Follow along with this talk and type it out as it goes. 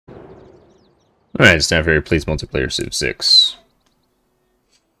Alright, it's time for Plays Multiplayer Civ 6.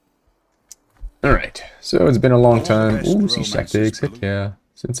 Alright, so it's been a long time. Ooh, siege tactics, heck yeah.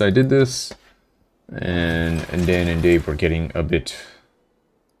 Since I did this. And Dan and Dave were getting a bit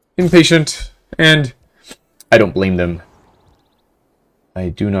impatient. And I don't blame them. I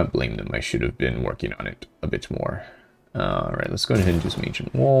do not blame them. I should have been working on it a bit more. Alright, let's go ahead and do some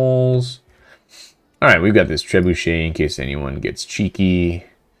ancient walls. Alright, we've got this trebuchet in case anyone gets cheeky.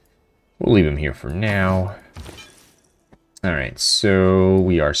 We'll leave him here for now. Alright, so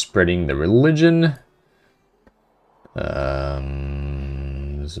we are spreading the religion.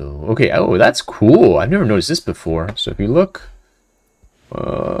 Okay, oh, that's cool. I've never noticed this before. So if you look,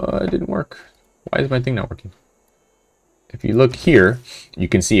 it didn't work. Why is my thing not working? If you look here, you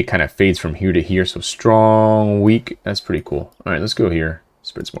can see it kind of fades from here to here. So strong, weak. That's pretty cool. All right, let's go here.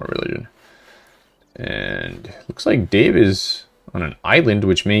 Spread some more religion. And looks like Dave is on an island,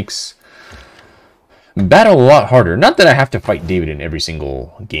 which makes battle a lot harder. Not that I have to fight David in every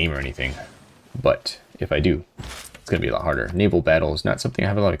single game or anything, but if I do, it's going to be a lot harder. Naval battle is not something I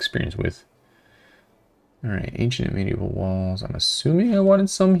have a lot of experience with. Alright, ancient and medieval walls. I'm assuming I wanted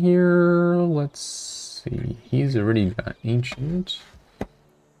some here. Let's see. He's already got ancient.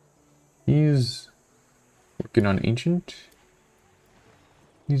 He's working on ancient.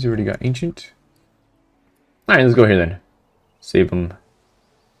 He's already got ancient. Alright, let's go here then. Save him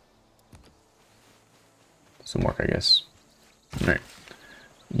some work, I guess. Alright.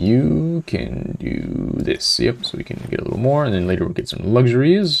 You can do this. Yep, so we can get a little more, and then later we'll get some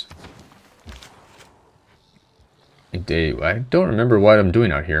luxuries. I don't remember what I'm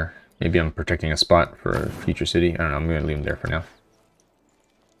doing out here. Maybe I'm protecting a spot for a future city. I don't know, I'm going to leave them there for now.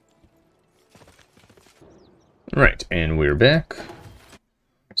 Right, and we're back.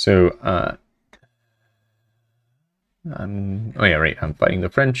 So, oh yeah, right, I'm fighting the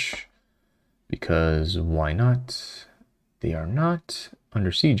French. Because why not? They are not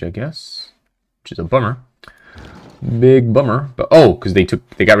under siege, I guess. Which is a bummer. Big bummer. But oh, because they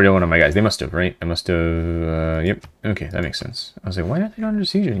got rid of one of my guys. They must have, right? I must have, yep. Okay, that makes sense. I was like, why are they not under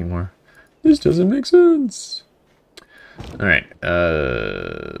siege anymore? This doesn't make sense. Alright, attack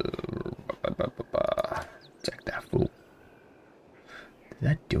that fool. Did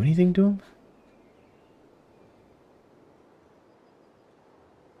that do anything to him?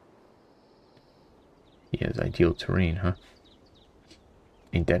 He has ideal terrain, huh?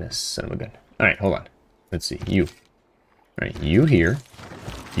 Ain't that a son of a gun? Alright, hold on. Let's see. You. Alright, you here.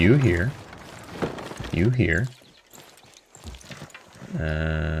 You here. You here.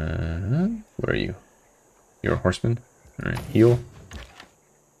 Where are you? You're a horseman? Alright, heal.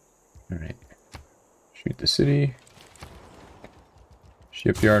 Alright. Shoot the city.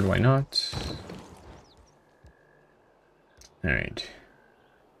 Shipyard, why not? Alright.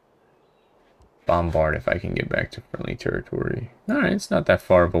 Bombard if I can get back to friendly territory. Alright, it's not that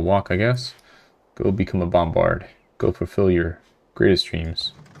far of a walk, I guess. Go become a bombard. Go fulfill your greatest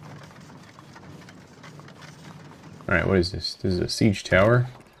dreams. Alright, what is this? This is a siege tower.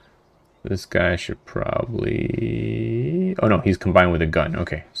 This guy should probably... Oh no, he's combined with a gun.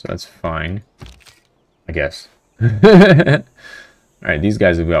 Okay, so that's fine. I guess. Alright, these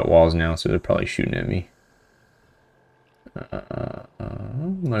guys have got walls now, so they're probably shooting at me.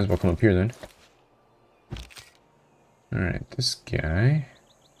 Might as well come up here then. Alright, this guy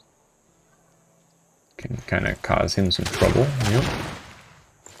can kind of cause him some trouble. Yep.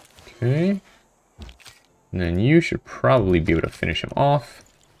 Okay. And then you should probably be able to finish him off.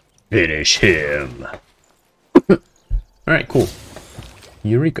 Finish him! Alright, cool.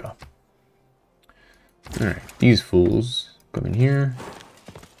 Eureka. Alright, these fools come in here.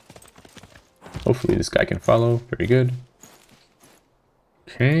 Hopefully this guy can follow. Very good.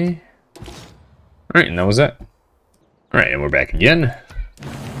 Okay. Alright, and that was that. Alright, and we're back again.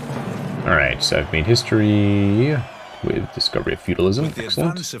 Alright, so I've made history with discovery of feudalism.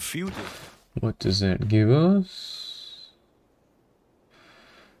 Excellent. What does that give us?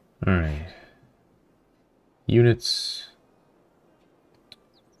 Alright. Units.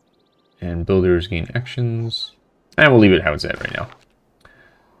 And builders gain actions. And we'll leave it how it's at right now.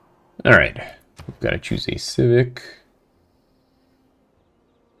 Alright. We've got to choose a civic.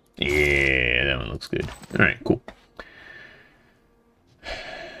 Yeah, that one looks good. Alright, cool.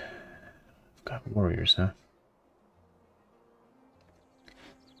 Got warriors, huh?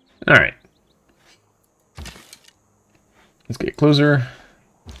 Alright. Let's get closer.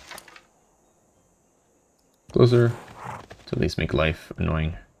 Closer. To at least make life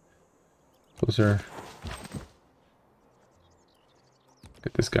annoying. Closer.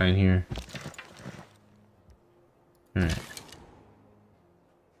 Get this guy in here. Alright.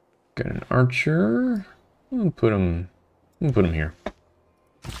 Got an archer. We'll put him here.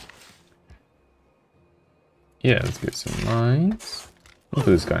 Yeah, let's get some mines. We'll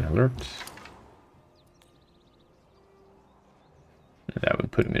put this guy on alert. That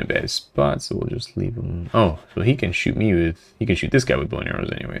would put him in a bad spot, so we'll just leave him. Oh, so he can shoot me with... He can shoot this guy with bow and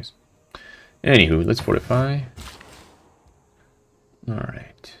arrows anyways. Anywho, let's fortify.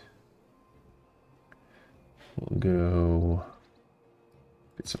 Alright. We'll go...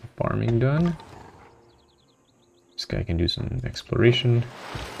 Get some farming done. This guy can do some exploration.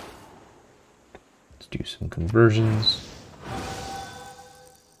 Let's do some conversions.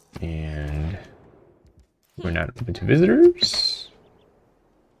 And... We're not open to visitors.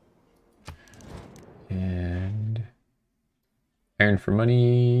 And iron for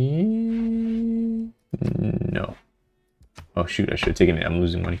money. No. Oh shoot, I should have taken it. I'm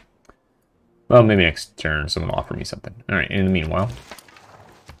losing money. Well, maybe next turn someone will offer me something. Alright, in the meanwhile.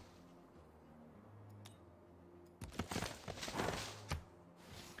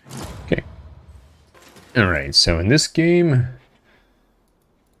 Okay. Alright, so in this game,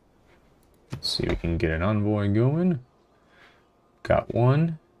 let's see if we can get an envoy going. Got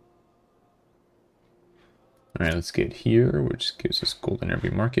one. Alright, let's get here, which gives us gold in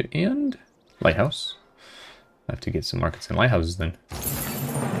every market and lighthouse. I have to get some markets and lighthouses then.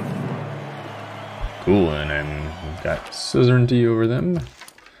 Cool, and I've got suzerainty over them.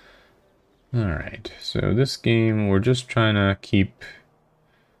 Alright, so this game we're just trying to keep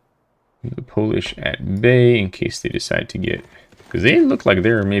the Polish at bay in case they decide to get... Because they look like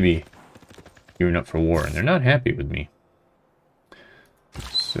they're maybe gearing up for war, and they're not happy with me.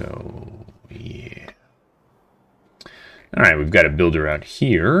 So, yeah. Alright, we've got a builder out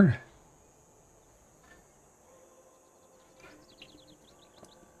here.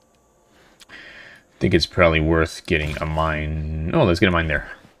 I think it's probably worth getting a mine. Oh, let's get a mine there.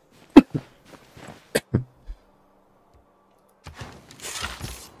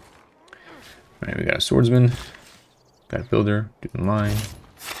 Alright, we got a swordsman. Got a builder. Do the mine.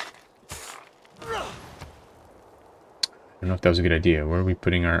 I don't know if that was a good idea. Where are we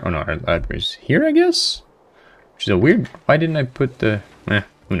putting our... Oh no, our libraries here, I guess? Which is a weird... Why didn't I put the...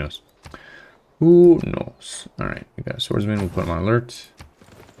 who knows? Who knows? Alright, we got a swordsman. We'll put him on alert.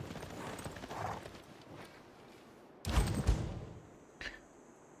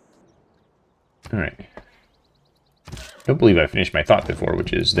 Alright. I don't believe I finished my thought before,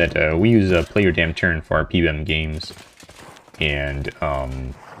 which is that we use Play Your Damn Turn for our PBM games. And,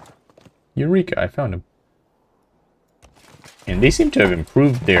 Eureka, I found him. And they seem to have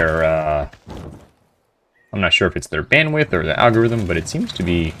improved their, I'm not sure if it's their bandwidth or the algorithm, but it seems to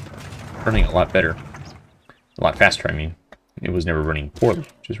be running a lot better. A lot faster, I mean. It was never running poorly,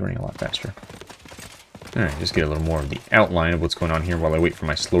 just running a lot faster. Alright, just get a little more of the outline of what's going on here while I wait for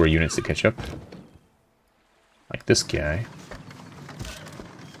my slower units to catch up. Like this guy.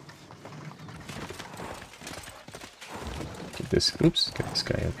 Get this, oops, get this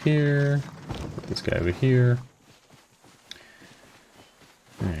guy up here. Put this guy over here.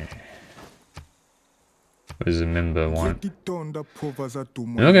 Alright. What does Memba want?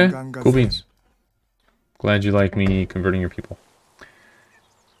 Okay, cool beans. Glad you like me converting your people.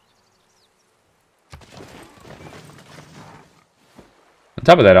 On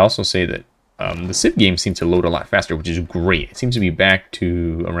top of that, I'll also say that the Civ games seem to load a lot faster, which is great. It seems to be back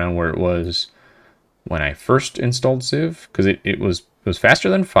to around where it was when I first installed Civ, because it was faster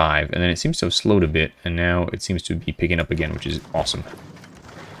than 5, and then it seems to have slowed a bit, and now it seems to be picking up again, which is awesome.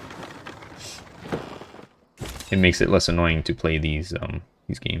 It makes it less annoying to play these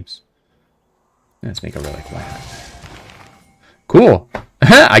games. Let's make a relic lab. Cool!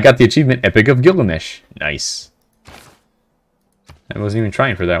 I got the achievement Epic of Gilgamesh. Nice. I wasn't even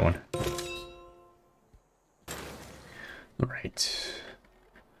trying for that one. Alright.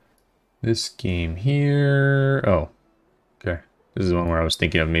 This game here... Oh. Okay. This is the one where I was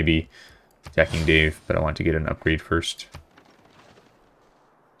thinking of maybe attacking Dave, but I want to get an upgrade first.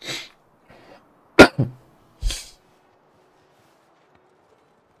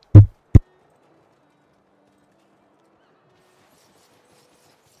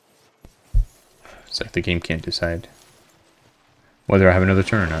 It's like the game can't decide whether I have another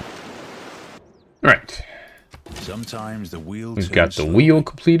turn or not. Alright. Sometimes the wheel We've got the wheel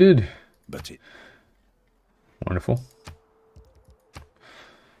completed. But it... Wonderful.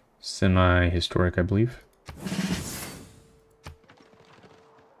 Semi-historic, I believe.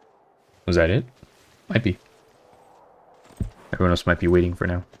 Was that it? Might be. Everyone else might be waiting for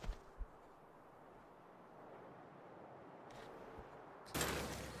now.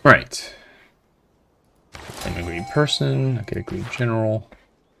 Alright. I'm a great person. I get a great general.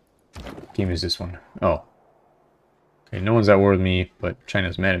 What game is this one? Oh. Okay, no one's at war with me, but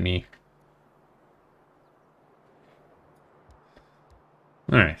China's mad at me.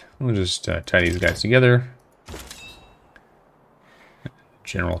 Alright, we'll just tie these guys together.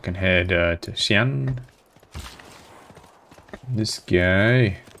 General can head to Xi'an. This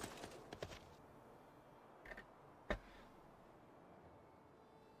guy...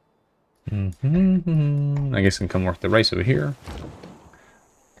 I guess I can come work the rice over here.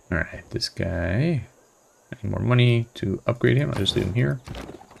 Alright, this guy... I need more money to upgrade him. I'll just leave him here.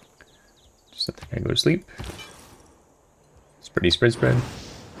 Just let the guy go to sleep. Spread.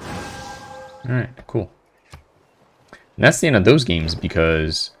 Alright, cool. And that's the end of those games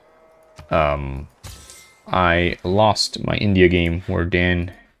because I lost my India game where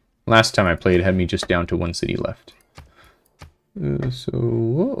Dan, last time I played, had me just down to one city left. I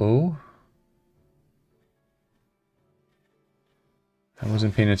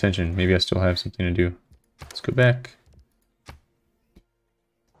wasn't paying attention. Maybe I still have something to do. Let's go back.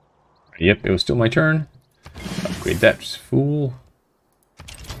 Yep, it was still my turn. Upgrade that fool.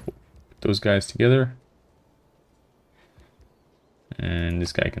 Put those guys together. And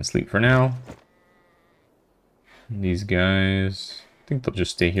this guy can sleep for now. And these guys, I think they'll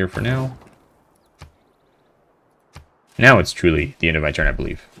just stay here for now. Now it's truly the end of my turn, I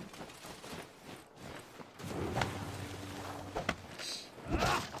believe.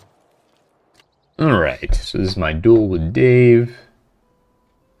 Alright, so this is my duel with Dave.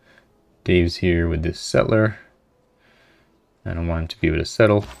 Dave's here with this settler. I don't want him to be able to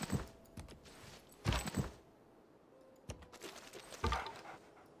settle.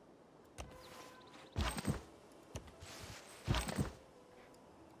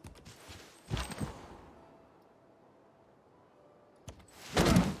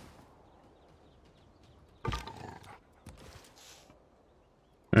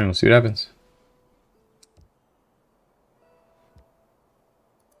 Alright, we'll see what happens.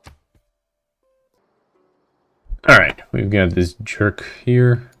 Alright, we've got this jerk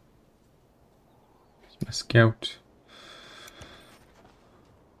here. Here's my scout.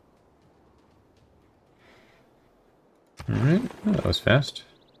 Alright, well, that was fast.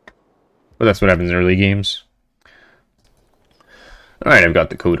 But that's what happens in early games. Alright, I've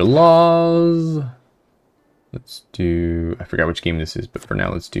got the code of laws. Let's do... I forgot which game this is, but for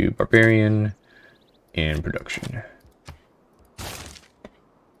now let's do Barbarian and Production.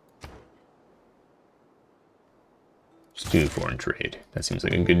 Let's do Foreign Trade. That seems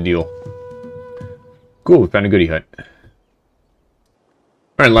like a good deal. Cool, we found a goodie hut.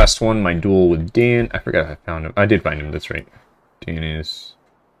 Alright, last one, my duel with Dan. I forgot if I found him. I did find him, that's right. Dan is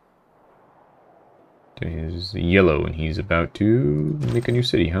yellow, and he's about to make a new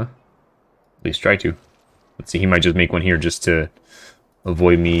city, huh? At least try to. Let's see, he might just make one here just to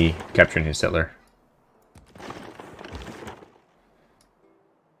avoid me capturing his settler.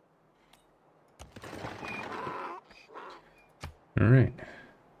 Alright.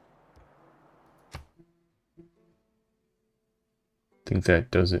 I think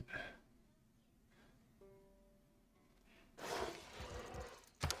that does it.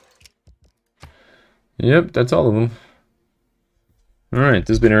 Yep, that's all of them. Alright,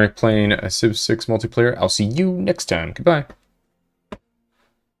 this has been Eric playing a Civ 6 multiplayer. I'll see you next time. Goodbye.